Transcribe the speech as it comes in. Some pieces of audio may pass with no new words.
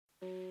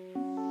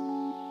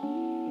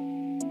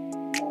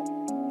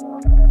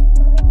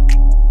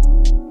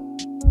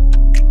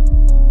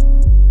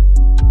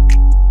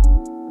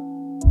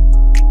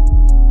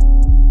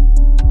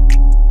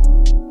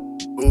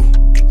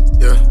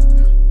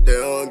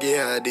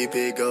deep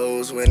it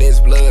goes when it's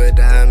blood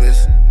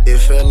diamonds. It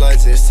feel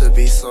like just to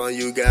be sung,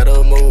 you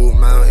gotta move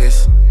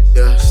mountains.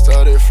 Yeah,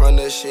 started from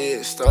the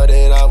shit,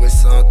 started out with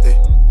something.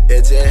 They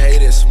just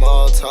hated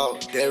small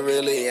talk, that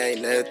really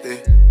ain't nothing.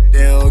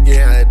 They don't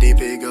get how deep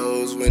it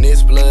goes when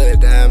it's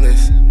blood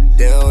diamonds.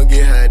 They don't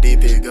get how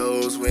deep it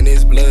goes when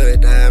it's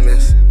blood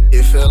diamonds.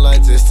 It feel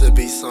like just to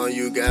be sung,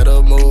 you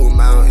gotta move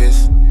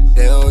mountains.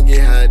 They don't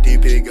get how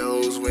deep it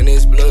goes when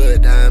it's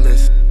blood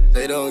diamonds.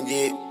 They don't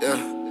get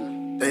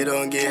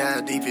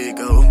how deep it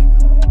go.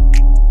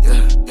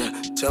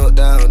 Jump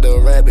down the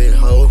rabbit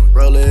hole,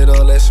 roll it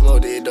on, let's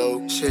smoke it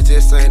dope. Shit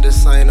just ain't the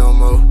same no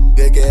more.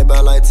 Good get by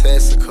like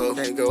Texaco,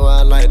 can't go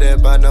out like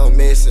that by no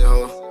missing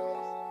hoe.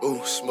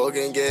 Ooh,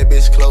 smoking get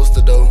bitch close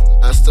to dough.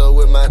 I stuck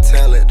with my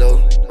talent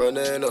though,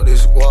 running up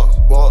this walk.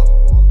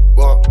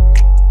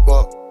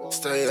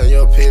 Stay on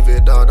your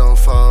pivot, dog, don't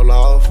fall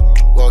off.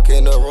 Walk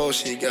in the room,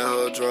 she got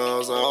her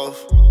drawers off.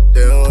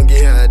 They don't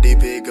get how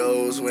deep it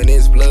goes when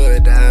it's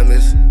blood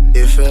diamonds.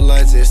 It feel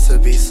like just to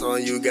be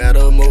sung, you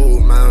gotta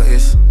move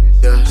mountains.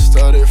 Yeah,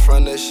 started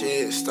from the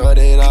shit,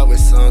 started out with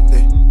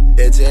something.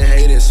 They just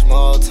hated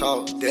small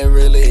talk, that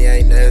really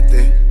ain't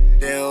nothing.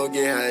 They don't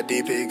get how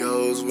deep it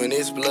goes when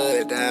it's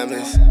blood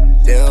diamonds.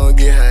 They don't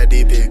get how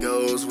deep it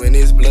goes when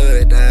it's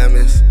blood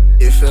diamonds.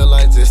 It feel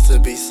like just to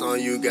be sung,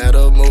 you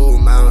gotta move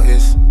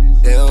mountains.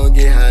 They don't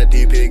get how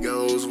deep it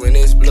goes when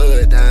it's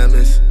blood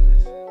diamonds.